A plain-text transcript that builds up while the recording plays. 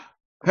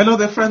Hello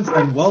there, friends,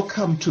 and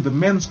welcome to the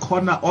Men's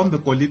Corner on the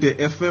Golide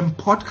FM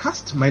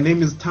podcast. My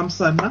name is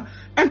Tamsana,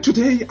 and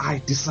today I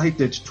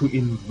decided to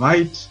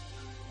invite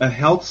a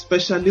health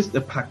specialist,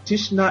 a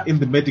practitioner in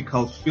the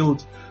medical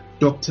field,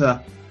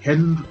 Dr.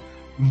 Henry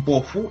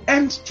Mpofu.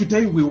 And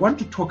today we want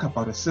to talk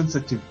about a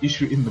sensitive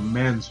issue in the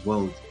men's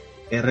world,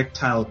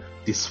 erectile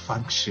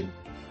dysfunction.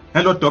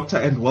 Hello, doctor,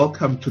 and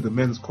welcome to the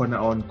Men's Corner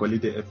on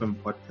Golide FM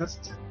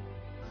podcast.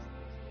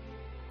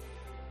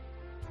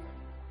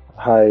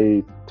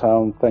 Hi,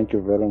 Tom. Thank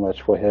you very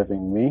much for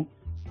having me.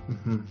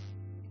 Mm-hmm.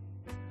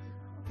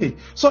 Hey,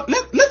 so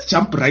let's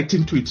jump right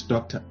into it,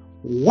 doctor.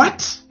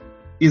 What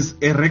is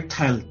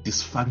erectile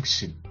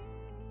dysfunction?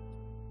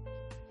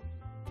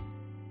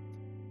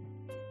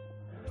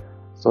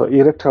 So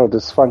erectile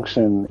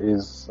dysfunction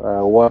is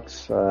what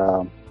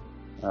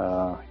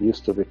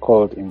used to be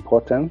called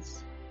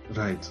impotence.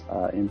 Right.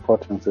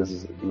 Impotence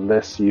is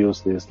less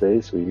used these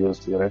days. We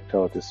use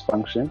erectile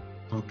dysfunction.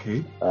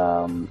 Okay.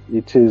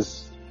 It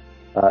is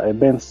a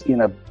man's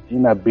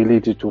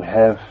inability to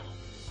have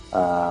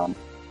an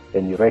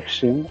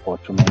erection or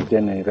to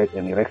maintain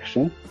an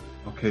erection.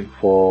 Okay.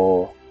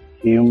 For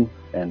him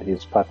and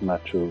his partner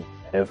to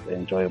have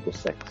enjoyable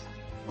sex.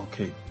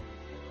 Okay.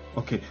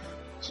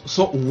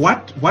 So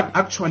what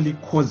actually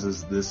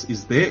causes this?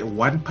 Is there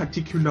one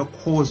particular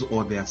cause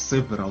or there are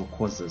several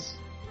causes?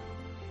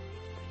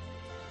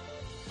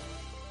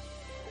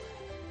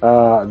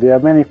 There are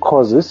many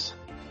causes.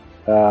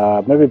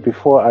 Maybe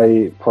before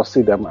I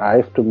proceed, I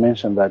have to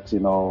mention that,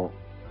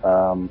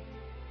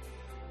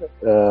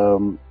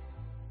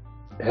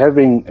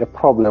 having a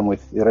problem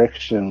with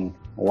erection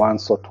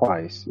once or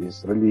twice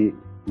is really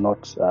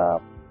not a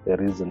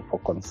reason for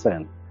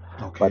concern.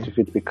 Okay. But if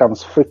it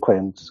becomes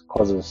frequent,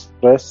 causes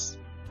stress,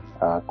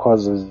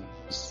 causes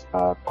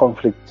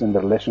conflict in the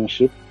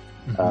relationship,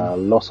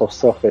 loss of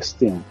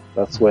self-esteem,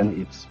 that's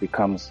when it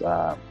becomes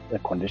a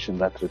condition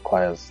that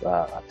requires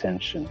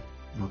attention.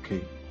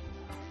 Okay.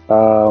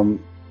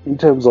 In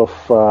terms of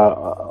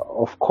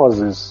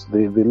causes,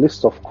 the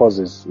list of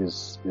causes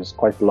is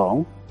quite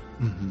long.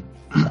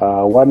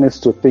 One is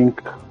to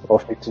think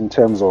of it in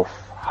terms of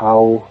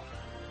how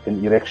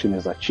an erection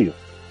is achieved.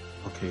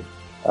 Okay.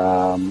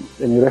 An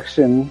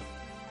erection,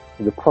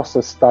 the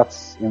process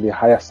starts in the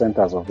higher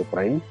centers of the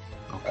brain.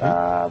 Okay.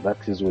 That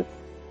is with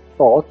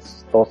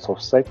thoughts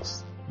of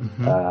sex,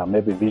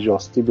 maybe visual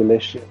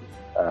stimulation,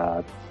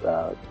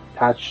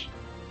 touch,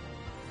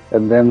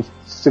 and then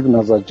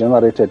signals are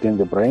generated in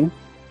the brain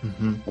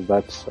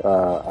that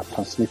are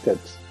transmitted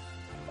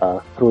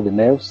through the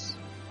nerves,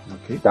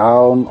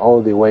 down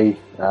all the way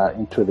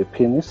into the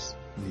penis.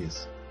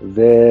 Yes.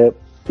 There,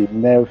 the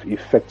nerve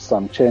effects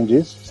some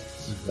changes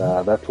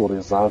that will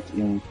result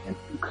in an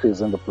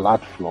increase in the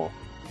blood flow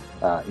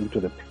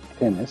into the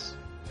penis.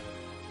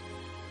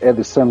 At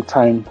the same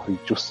time,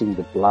 reducing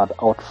the blood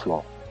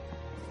outflow.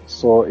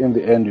 So in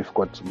the end, you've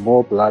got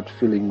more blood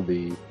filling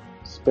the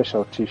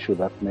special tissue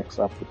that makes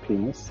up the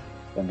penis,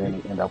 and then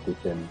you end up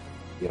with an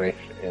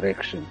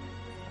erection.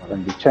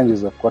 And the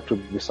changes have got to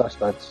be such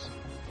that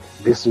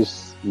this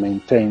is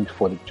maintained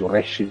for the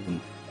duration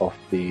of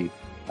the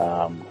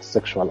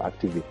sexual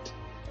activity.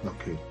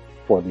 Okay.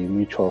 For the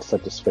mutual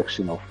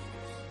satisfaction of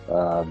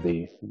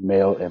the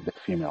male and the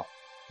female.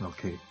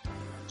 Okay.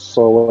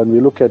 So when we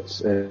look at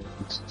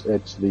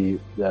the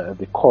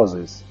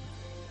causes,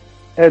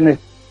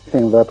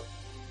 anything that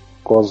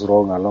goes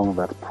wrong along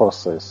that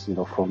process,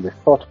 from the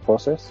thought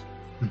process,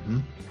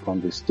 from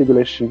the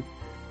stimulation,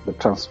 the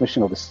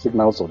transmission of the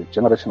signals or the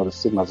generation of the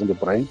signals in the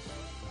brain,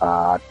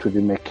 to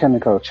the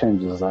mechanical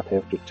changes that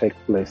have to take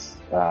place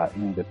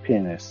in the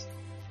penis,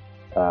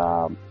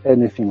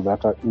 anything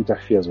that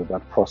interferes with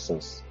that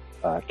process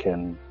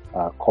can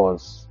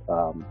cause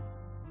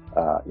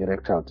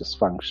erectile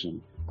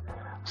dysfunction.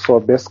 So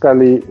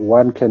basically,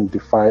 one can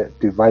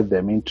divide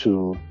them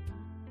into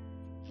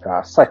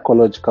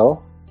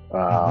psychological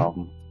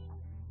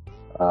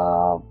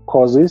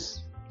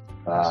causes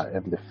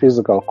and the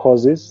physical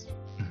causes,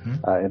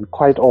 and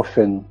quite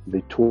often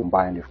the two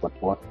combined. You've got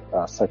both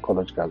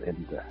psychological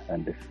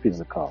and the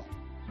physical.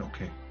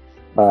 Okay.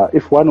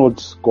 If one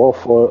would go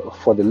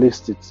for the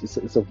list,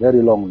 it's a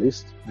very long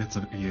list,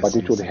 but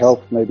it would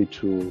help maybe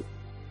to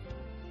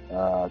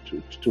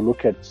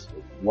look at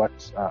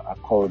what are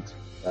called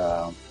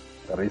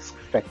risk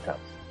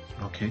factors.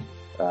 Okay.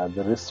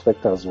 The risk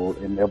factors will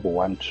enable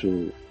one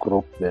to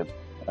group them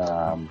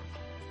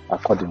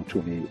according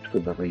to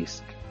the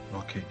risk.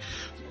 Okay.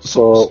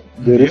 So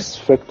the risk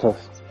factors.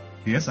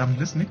 Yes, I'm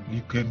listening.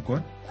 You can go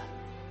on.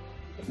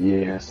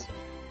 Yes.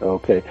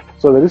 Okay.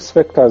 So the risk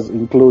factors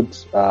include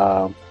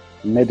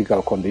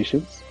medical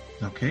conditions.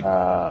 Okay.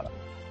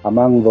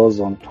 Among those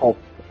on top,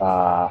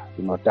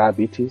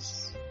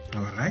 diabetes,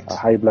 all right,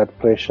 high blood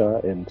pressure,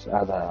 and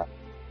other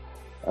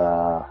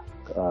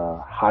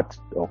heart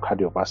or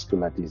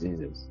cardiovascular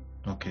diseases.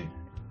 Okay.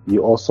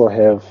 You also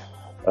have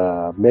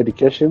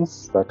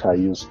medications that are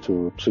used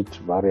to treat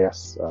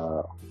various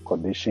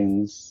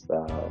conditions,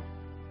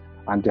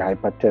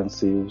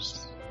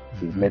 antihypertensives,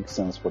 the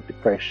medicines for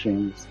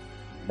depression,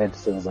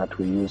 medicines that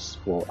we use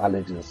for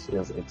allergies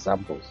as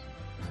examples.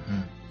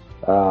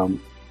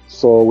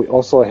 So we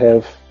also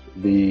have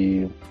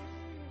the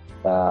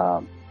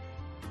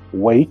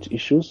weight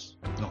issues.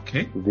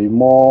 Okay. The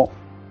more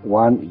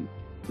one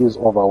is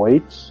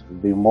overweight,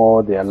 the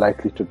more they are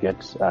likely to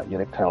get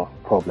erectile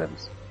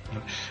problems.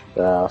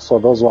 So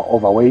those who are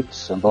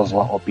overweight and those who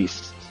are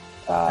obese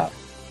have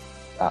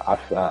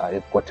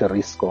got a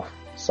risk of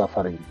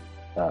suffering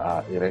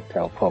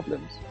erectile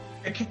problems.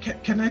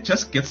 Can I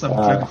just get some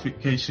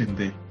clarification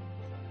there?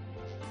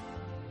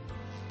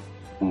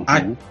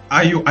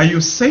 Are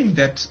you saying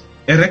that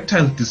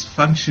erectile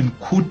dysfunction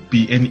could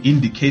be an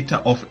indicator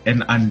of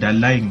an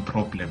underlying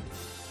problem?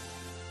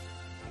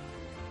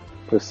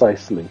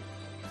 Precisely.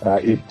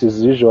 It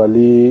is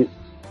usually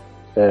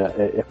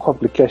a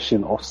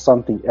complication of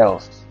something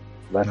else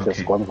that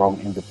has gone wrong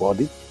in the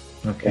body.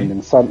 And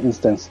in some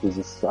instances,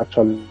 it's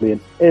actually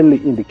an early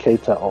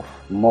indicator of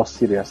more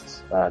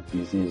serious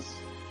disease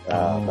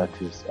that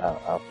is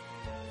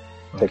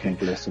taking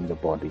place in the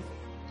body.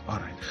 All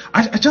right.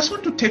 I just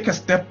want to take a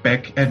step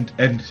back and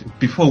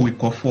before we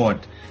go forward,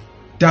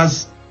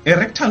 does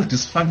erectile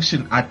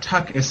dysfunction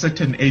attack a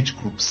certain age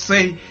group?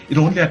 Say it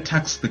only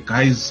attacks the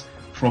guys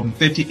from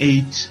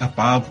 38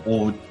 above,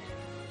 or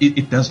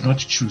it does not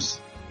choose?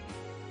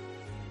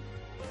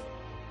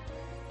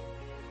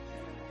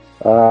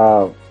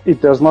 It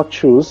does not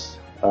choose,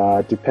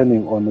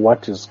 depending on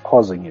what is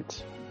causing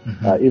it.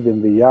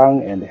 Even the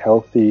young and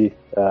healthy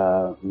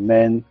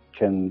men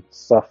can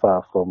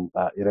suffer from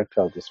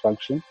erectile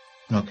dysfunction,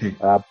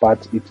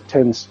 but it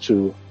tends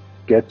to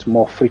get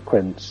more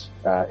frequent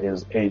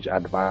as age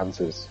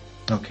advances.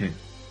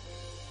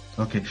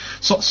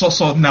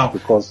 So now,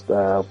 because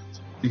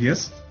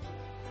yes.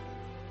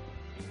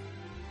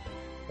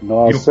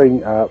 No, I was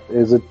saying,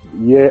 as it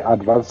year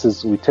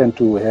advances, we tend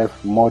to have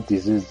more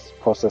disease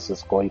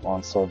processes going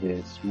on, so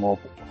there's more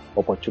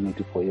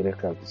opportunity for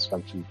erectile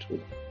dysfunction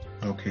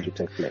to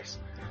take place.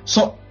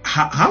 So,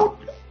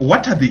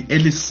 what are the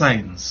early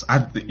signs?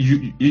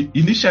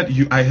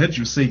 Initially, I heard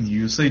you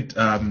said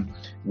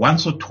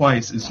once or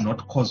twice is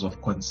not cause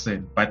of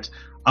concern, but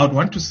I would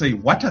want to say,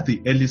 what are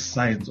the early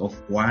signs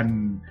of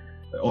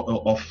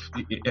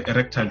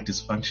erectile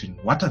dysfunction?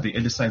 What are the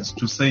early signs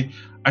to say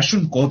I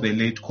shouldn't go there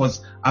late?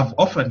 Because I've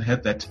often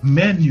heard that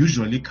men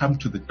usually come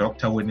to the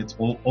doctor when it's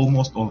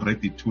almost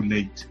already too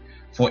late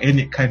for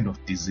any kind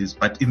of disease.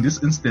 But in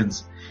this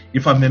instance,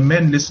 if I'm a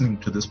man listening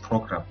to this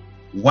program,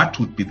 what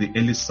would be the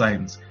early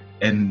signs?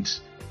 And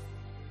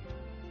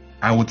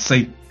I would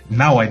say,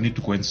 now I need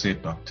to go and see a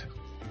doctor.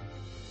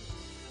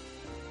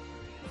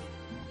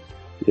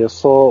 Yes,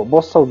 so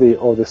most of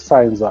the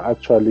signs are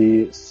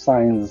actually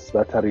signs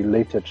that are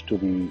related to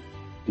the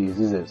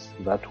diseases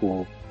that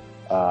will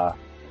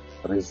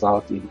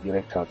result in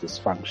erectile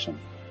dysfunction.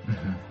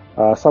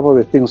 Some of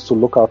the things to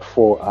look out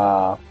for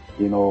are,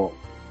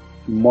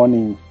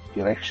 morning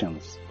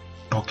erections.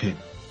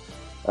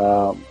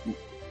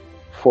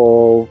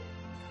 For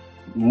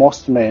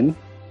most men,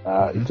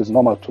 it is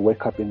normal to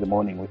wake up in the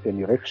morning with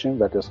an erection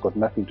that has got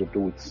nothing to do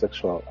with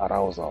sexual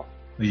arousal.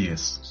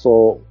 Yes.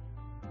 So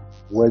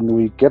when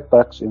we get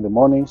that in the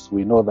mornings,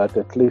 we know that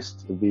at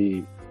least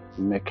the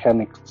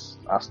mechanics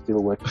are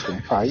still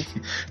working fine.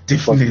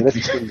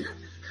 Definitely.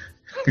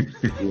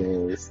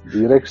 Yes,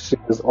 the erection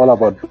is all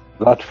about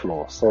blood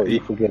flow. So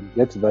if we can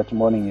get that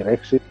morning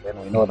erection, then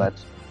we know that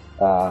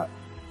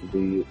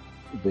the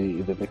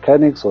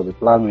mechanics or the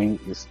plumbing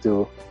is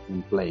still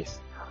in place.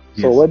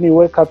 So when you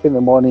wake up in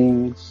the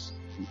mornings,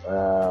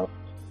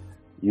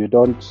 you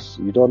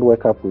don't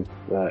wake up with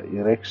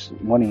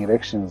morning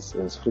erections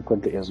as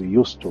frequently as you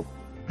used to.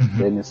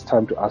 Then it's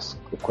time to ask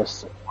the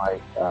question why,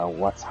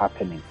 what's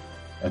happening,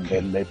 and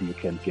then maybe you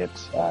can get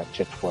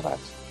checked for that.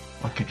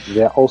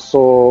 There are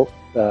also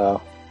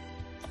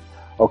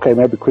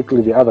maybe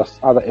quickly the other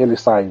early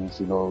signs.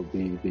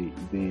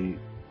 The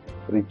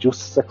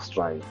reduced sex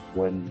drive,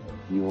 when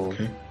you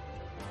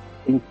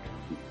think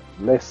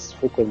less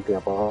frequently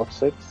about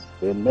sex,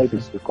 then maybe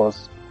it's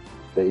because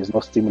there is no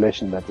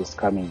stimulation that is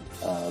coming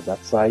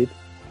that side.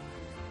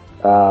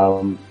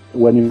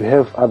 When you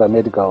have other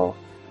medical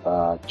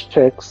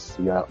checks,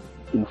 you are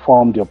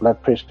informed your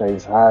blood pressure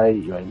is high,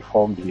 you are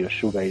informed your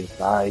sugar is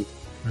high,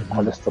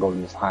 cholesterol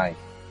is high.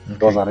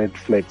 Those are red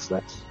flags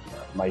that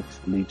might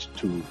lead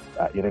to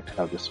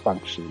erectile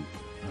dysfunction.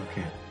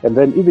 And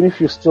then even if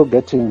you're still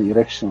getting the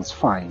erections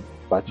fine,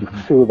 but you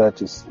feel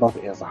that it's not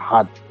as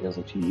hard as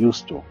it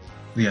used to,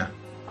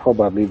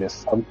 probably there's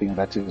something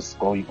that is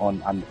going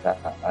on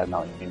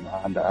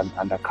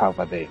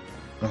undercover there.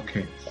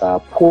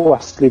 Poor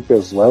sleep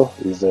as well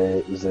is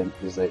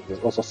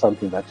also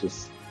something that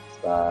is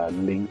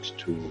linked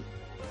to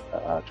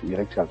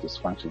erectile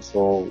dysfunction.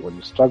 So when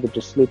you struggle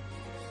to sleep,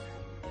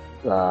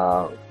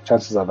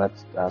 chances are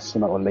that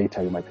sooner or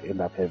later you might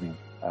end up having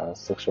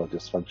sexual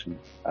dysfunction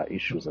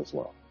issues as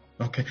well.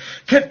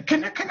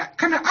 Can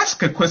I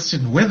ask a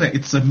question, whether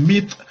it's a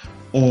myth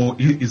or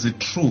is it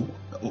true?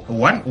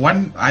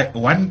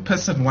 One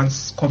person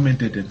once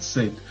commented and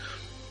said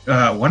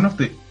one of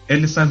the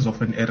early signs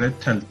of an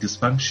erectile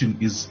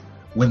dysfunction is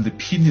when the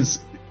penis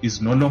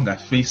is no longer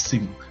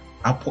facing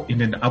up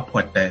in an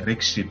upward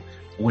direction,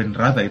 when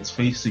rather it's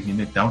facing in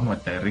a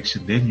downward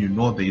direction, then you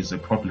know there is a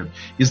problem.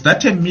 Is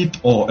that a myth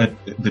or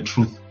the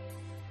truth?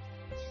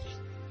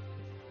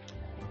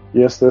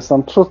 Yes, there's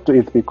some truth to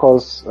it,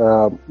 because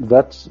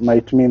that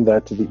might mean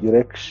that the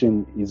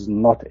erection is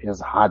not as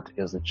hard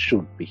as it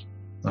should be.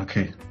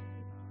 Okay.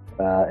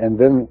 And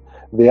then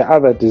there are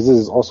other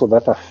diseases also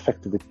that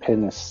affect the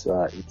penis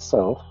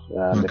itself.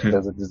 Okay.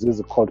 There's a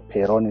disease called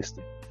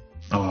peyroniecism,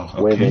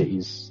 okay. where there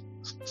is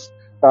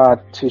scar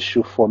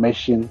tissue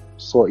formation.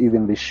 So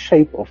even the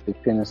shape of the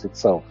penis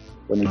itself,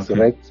 when it's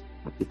erect,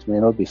 it may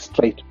not be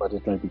straight, but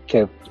it may be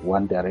curved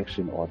one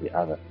direction or the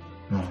other.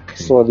 Okay.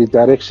 So the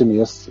direction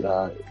is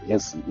an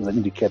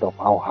indicator of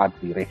how hard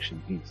the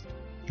erection is.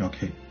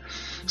 Okay.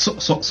 So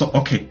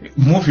okay.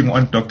 Moving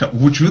on, doctor.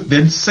 Would you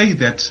then say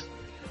that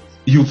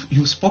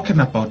you've spoken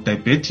about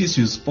diabetes,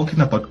 you've spoken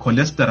about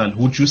cholesterol?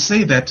 Would you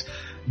say that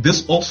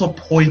this also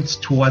points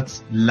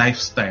towards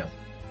lifestyle?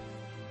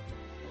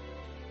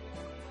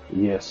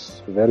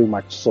 Yes, very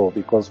much so,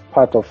 because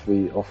part of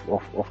the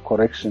of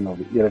correction of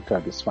the erectile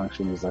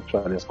dysfunction is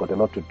actually has got a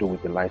lot to do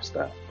with the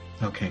lifestyle.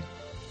 Okay.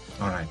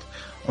 All right.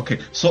 Okay.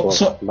 So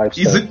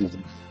lifestyle is it,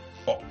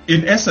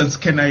 in essence,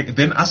 can I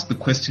then ask the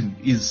question,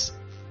 is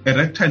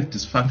erectile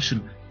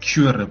dysfunction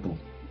curable?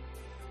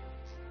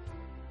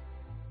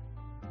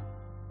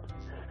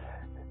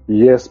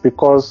 Yes,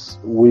 because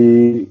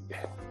we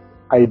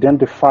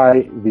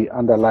identify the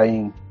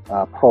underlying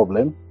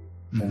problem,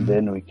 and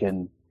then we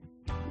can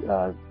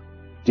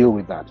deal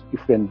with that.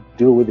 If we can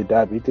deal with the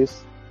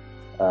diabetes,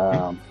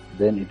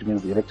 then it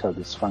means the erectile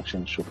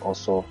dysfunction should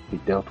also be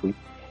dealt with.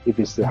 If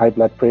it's the high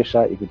blood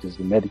pressure, if it is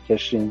the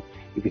medication,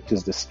 if it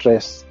is the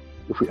stress,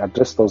 if we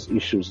address those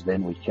issues,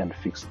 then we can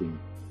fix the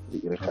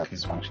erectile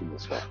dysfunction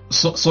as well.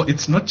 So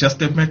it's not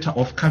just a matter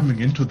of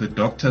coming into the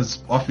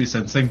doctor's office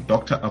and saying,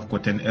 "Doctor, I've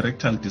got an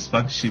erectile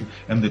dysfunction,"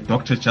 and the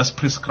doctor just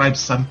prescribes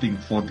something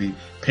for the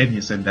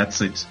penis and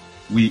that's it.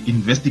 We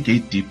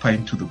investigate deeper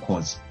into the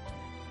cause.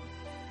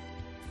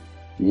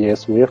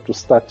 Yes, we have to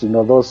start,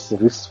 those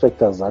risk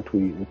factors that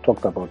we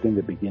talked about in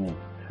the beginning.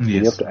 Yes.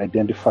 We have to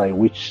identify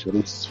which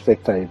risk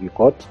factor have you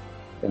got,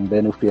 and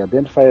then if we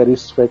identify a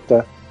risk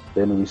factor,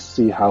 then we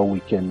see how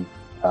we can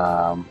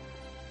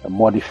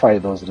modify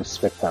those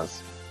risk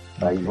factors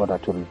in order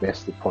to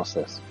reverse the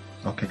process.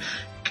 Okay.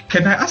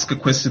 Can I ask a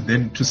question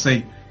then to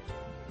say,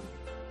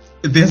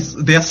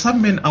 there are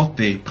some men out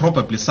there,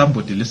 probably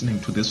somebody listening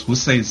to this, who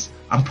says,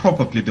 "I'm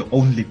probably the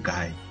only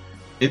guy."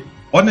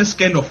 On a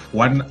scale of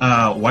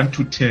 1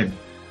 to 10,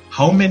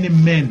 how many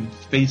men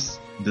face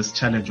this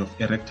challenge of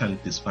erectile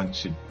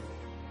dysfunction?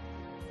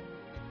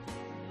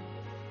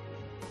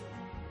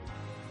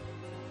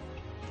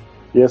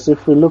 Yes,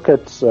 if we look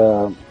at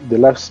the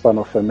lifespan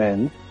of a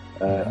man,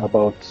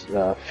 about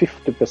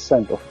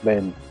 50% of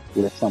men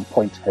will at some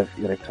point have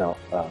erectile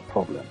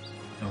problems.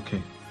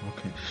 Okay.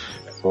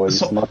 So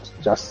it's not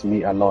just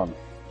me alone.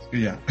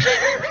 Yeah.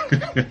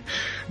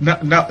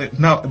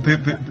 now,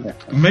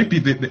 maybe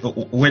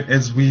when,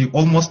 as we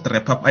almost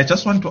wrap up, I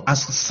just want to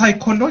ask,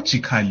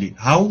 psychologically,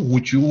 how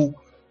would you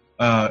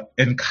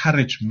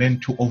encourage men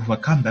to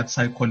overcome that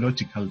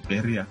psychological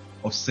barrier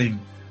of saying,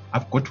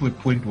 "I've got to a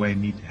point where I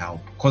need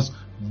help"? Because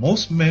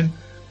most men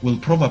will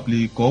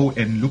probably go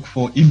and look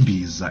for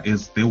imbiza,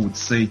 as they would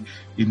say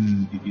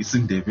in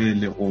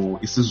isiNdebele or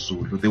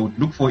isiZulu. They would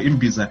look for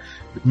imbiza,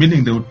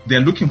 meaning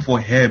they're looking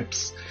for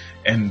herbs,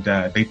 and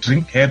they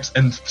drink herbs,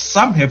 and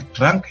some have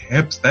drunk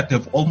herbs that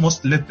have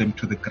almost led them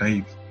to the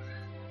grave.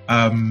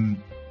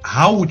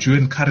 How would you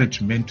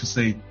encourage men to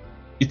say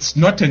it's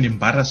not an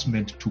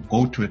embarrassment to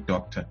go to a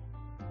doctor?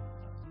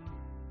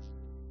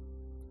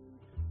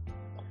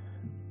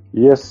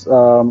 Yes,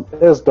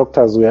 as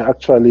doctors, we are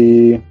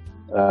actually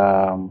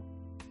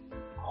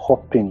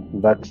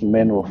hoping that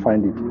men will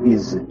find it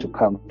easy to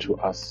come to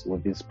us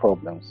with these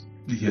problems.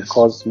 Yes.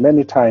 Because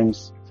many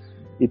times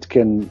it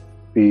can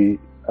be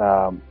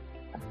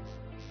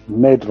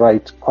made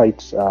right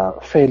quite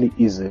fairly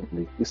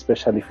easily,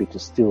 especially if it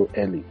is still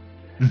early.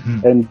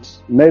 And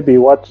maybe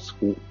what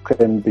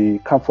can be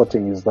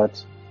comforting is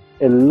that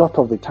a lot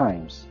of the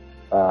times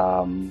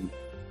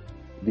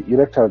the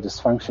erectile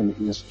dysfunction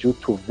is due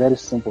to very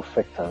simple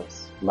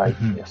factors like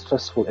a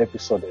stressful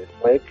episode at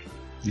work,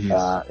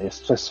 a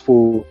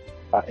stressful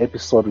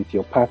episode with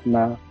your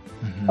partner,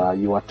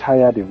 you are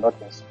tired, you've not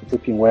been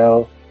sleeping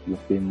well,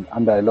 you've been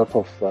under a lot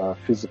of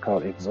physical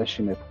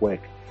exertion at work.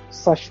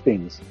 Such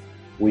things,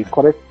 we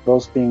correct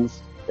those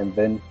things and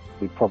then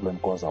the problem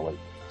goes away.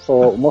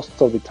 So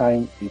most of the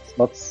time, it's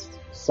not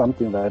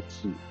something that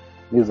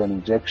needs an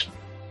injection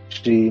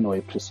or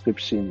a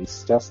prescription.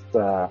 It's just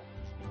a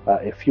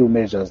few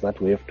measures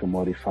that we have to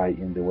modify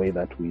in the way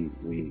that we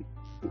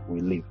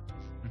live,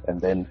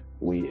 and then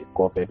we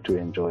go back to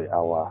enjoy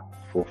our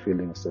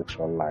fulfilling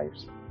sexual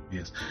lives.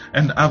 Yes,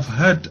 and I've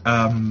heard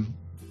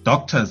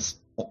doctors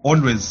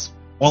always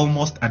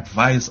almost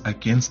advise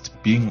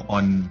against being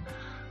on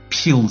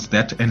pills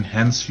that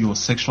enhance your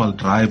sexual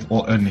drive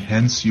or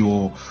enhance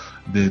your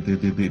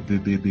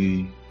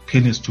the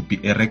penis to be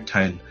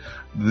erectile.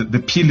 The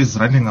pill is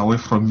running away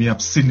from me.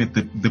 I've seen it,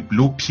 the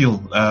blue pill,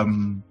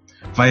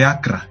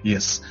 Viagra.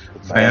 Yes,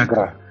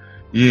 Viagra.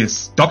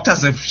 Yes,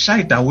 doctors have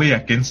shied away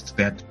against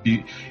that.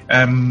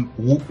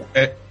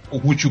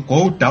 Would you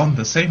go down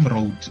the same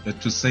road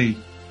to say,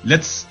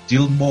 let's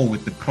deal more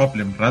with the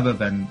problem rather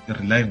than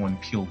relying on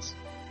pills?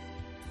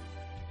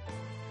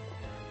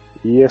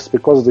 Yes,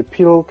 because the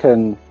pill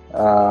can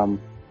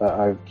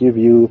give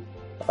you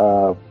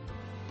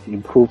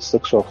improved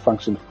sexual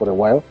function for a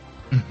while,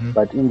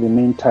 but in the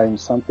meantime,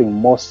 something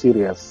more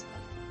serious,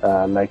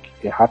 like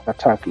a heart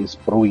attack, is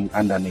brewing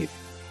underneath.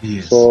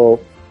 Yes. So,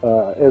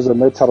 as a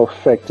matter of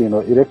fact,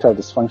 erectile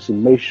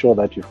dysfunction, make sure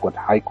that you've got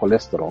high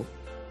cholesterol.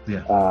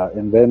 Yeah.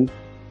 And then,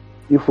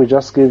 if we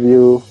just give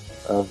you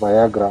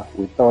Viagra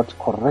without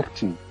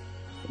correcting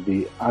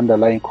the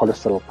underlying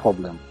cholesterol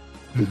problem,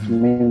 it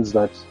means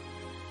that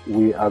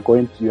you are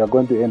going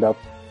to end up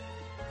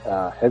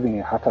having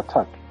a heart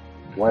attack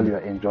while you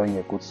are enjoying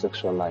a good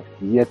sexual life.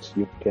 Yet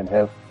you can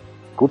have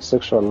good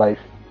sexual life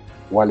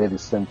while at the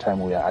same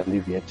time we are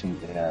alleviating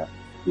the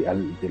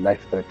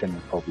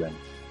life-threatening problem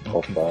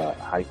of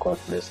high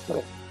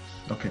cholesterol.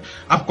 Okay,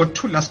 I've got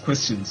two last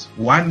questions.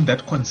 One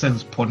that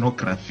concerns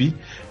pornography,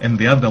 and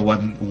the other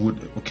one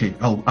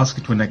I'll ask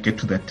it when I get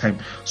to that time.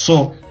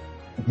 So,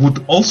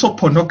 would also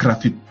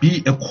pornography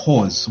be a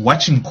cause?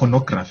 Watching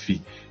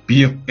pornography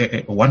be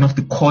one of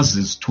the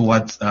causes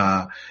towards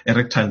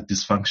erectile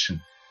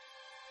dysfunction?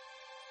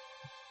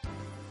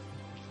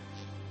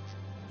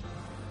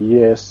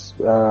 Yes,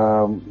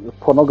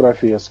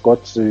 pornography has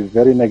got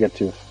very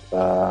negative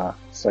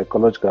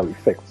psychological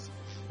effects,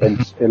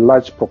 and a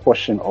large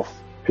proportion of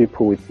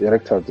people with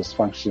erectile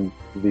dysfunction,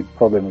 the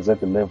problem is at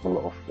the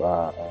level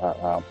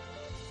of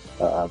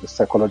the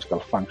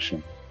psychological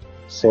function.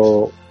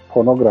 So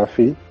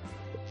pornography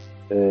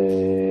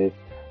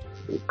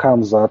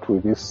comes out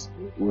with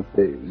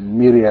a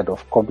myriad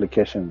of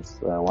complications,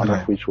 one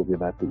of which will be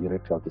that the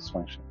erectile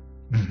dysfunction.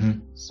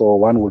 So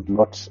one would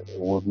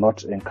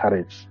not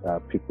encourage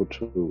people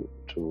to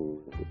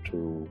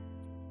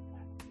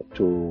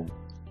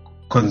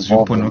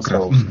consume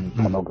pornography. In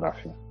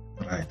pornography.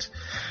 Right.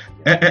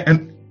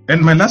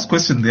 And my last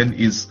question then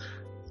is,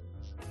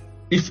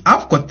 if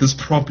I've got this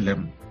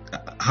problem,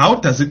 how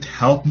does it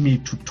help me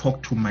to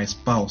talk to my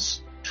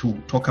spouse to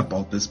talk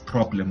about this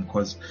problem?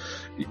 Because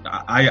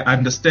I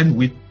understand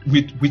we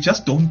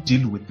just don't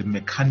deal with the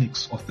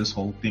mechanics of this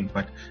whole thing,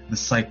 but the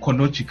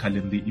psychological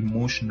and the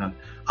emotional.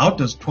 How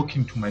does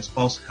talking to my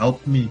spouse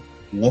help me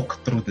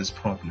walk through this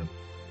problem?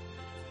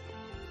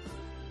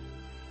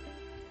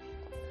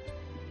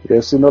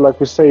 Yes, like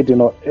we said,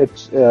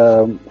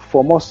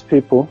 for most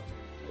people,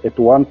 at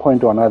one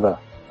point or another,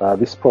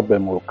 this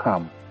problem will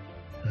come.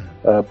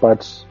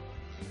 But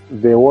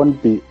there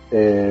won't be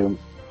a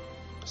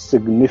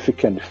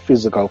significant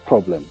physical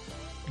problem.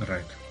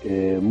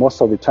 Right.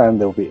 Most of the time,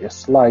 there will be a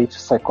slight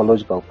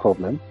psychological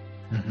problem.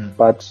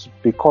 But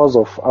because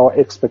of our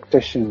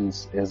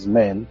expectations as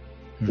men,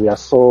 we are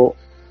so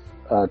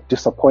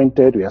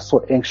disappointed, we are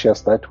so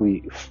anxious that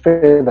we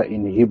further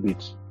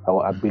inhibit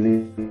our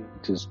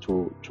abilities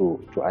to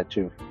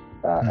achieve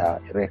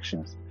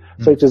erections.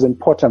 So it is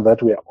important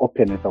that we are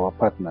open with our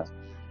partners.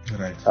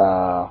 Right.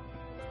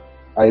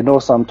 I know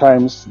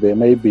sometimes there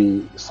may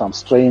be some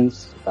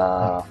strains.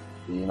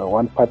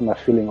 One partner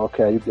feeling,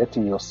 okay, are you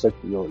getting your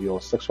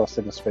sexual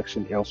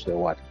satisfaction elsewhere?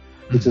 What?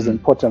 It is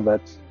important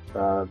that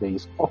there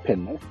is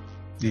openness.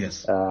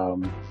 Yes.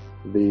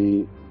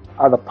 The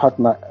other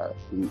partner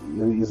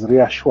is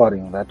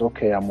reassuring that,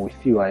 okay, I'm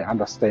with you. I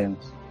understand.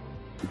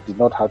 It did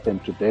not happen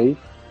today.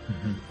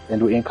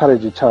 And we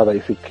encourage each other,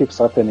 if it keeps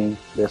happening,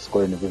 let's go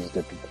and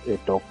visit a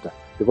doctor.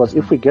 Because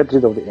if we get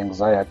rid of the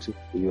anxiety,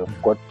 we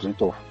have got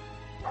rid of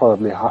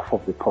probably half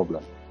of the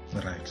problem.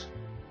 Right.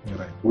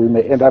 We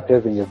may end up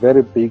having a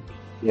very big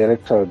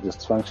erectile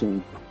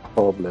dysfunction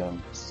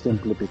problem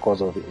simply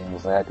because of the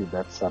anxiety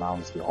that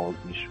surrounds the whole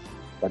issue.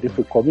 But if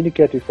we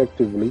communicate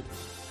effectively,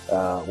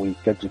 we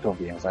get rid of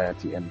the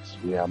anxiety and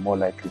we are more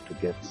likely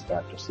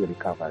to see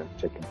recovery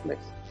taking place.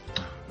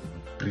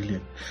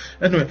 Brilliant.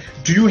 Anyway,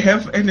 do you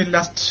have any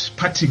last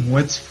parting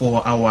words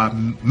for our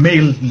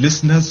male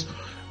listeners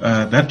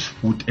that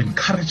would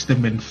encourage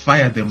them and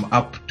fire them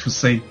up to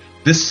say,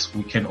 this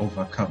we can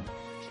overcome?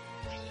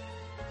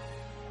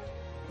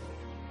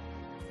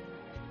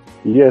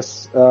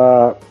 Yes,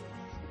 the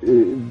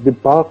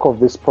bulk of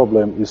this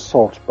problem is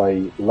solved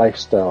by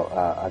lifestyle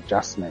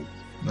adjustment.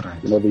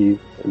 Right. The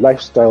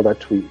lifestyle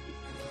that we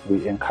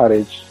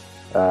encourage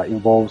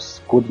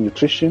involves good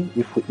nutrition.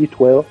 If we eat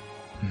well,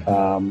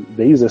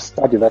 there is a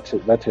study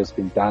that has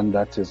been done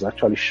that has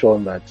actually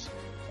shown that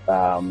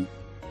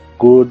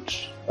good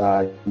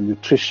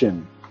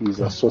nutrition is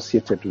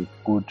associated with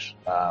good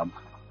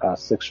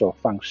sexual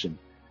function.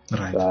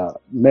 Right.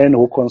 Men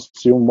who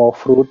consume more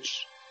fruit,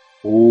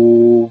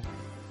 who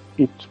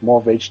eat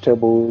more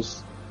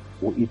vegetables,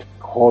 who eat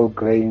whole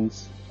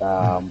grains,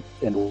 and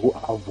who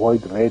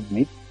avoid red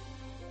meat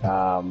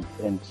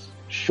and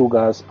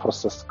sugars,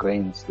 processed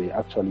grains, they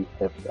actually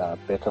have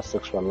better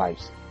sexual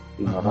lives.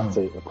 That's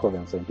a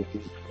proven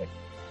scientific fact.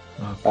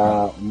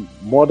 Okay.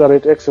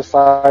 Moderate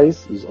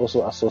exercise is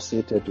also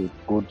associated with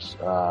good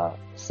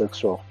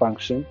sexual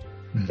function,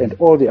 and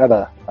all the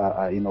other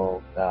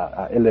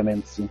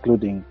elements,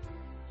 including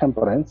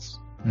temperance,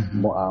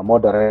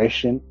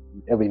 moderation,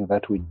 everything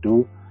that we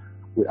do.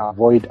 We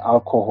avoid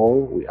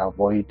alcohol, we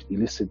avoid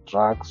illicit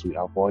drugs, we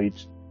avoid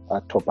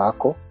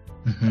tobacco.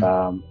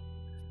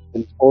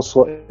 And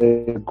also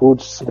a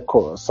good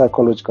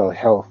psychological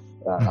health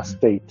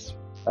state,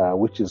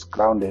 which is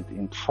grounded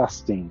in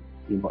trusting,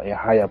 a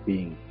higher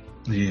being.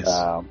 Yes.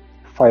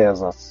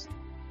 Fires us,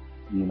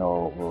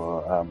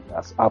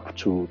 us up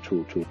to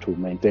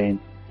maintain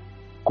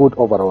good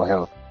overall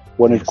health.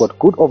 When we've got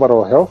good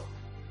overall health,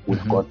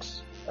 we've got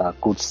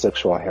good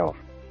sexual health.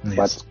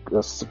 Yes.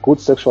 But good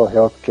sexual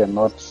health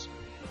cannot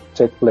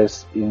take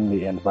place in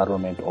the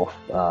environment of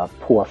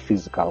poor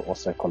physical or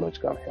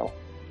psychological health.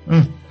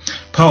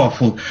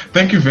 Powerful.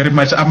 Thank you very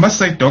much. I must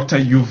say, Doctor,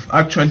 you've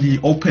actually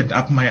opened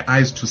up my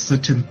eyes to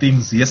certain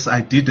things. Yes,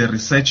 I did a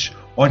research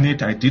on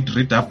it. I did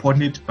read up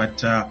on it,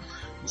 but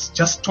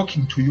just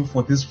talking to you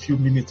for these few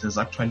minutes has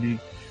actually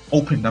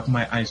opened up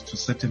my eyes to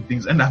certain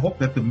things. And I hope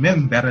that the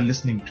men that are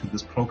listening to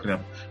this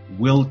program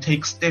will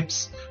take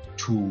steps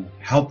to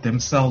help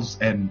themselves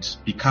and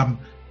become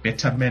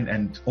better men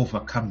and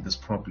overcome this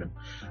problem.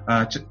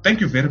 Thank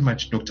you very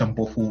much, Dr.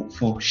 Mpofu,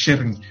 for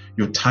sharing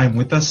your time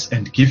with us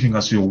and giving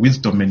us your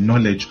wisdom and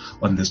knowledge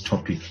on this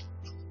topic.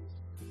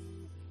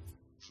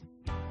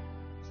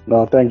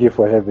 No, thank you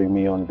for having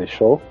me on the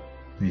show.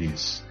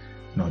 Yes.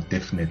 No,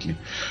 definitely.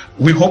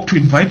 We hope to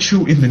invite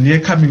you in the near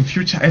coming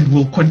future, and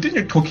we'll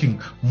continue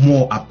talking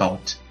more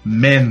about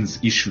men's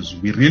issues.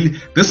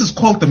 This is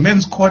called the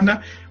Men's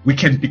Corner. We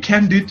can be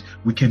candid.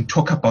 We can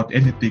talk about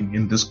anything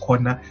in this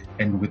corner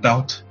and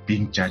without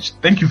being judged.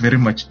 Thank you very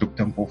much,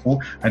 Dr.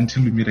 Mpofu.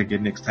 Until we meet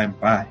again next time.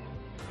 Bye.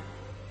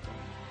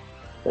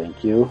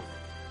 Thank you.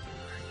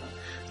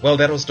 Well,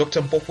 that was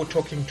Dr. Mpofu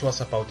talking to us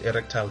about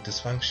erectile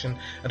dysfunction.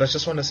 And I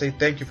just want to say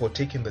thank you for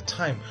taking the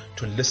time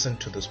to listen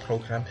to this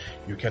program.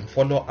 You can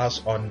follow us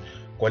on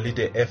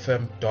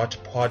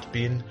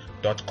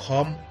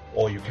golidefm.podbean.com,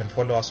 or you can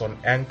follow us on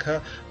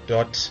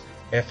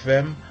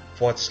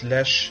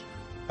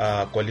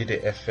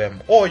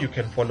anchor.fm/golidefm, or you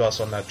can follow us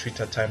on our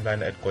Twitter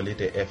timeline at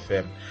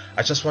golidefm.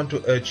 I just want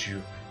to urge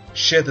you,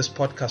 share this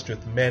podcast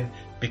with men,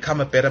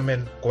 become a better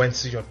man, go and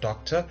see your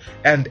doctor.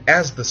 And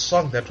as the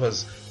song that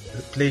was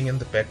playing in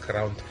the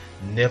background,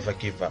 never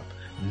give up.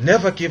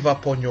 Never give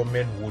up on your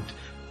manhood.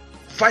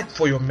 Fight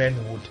for your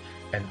manhood,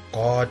 and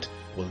God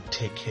will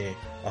take care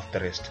of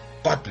the rest.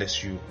 God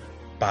bless you.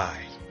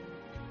 Bye.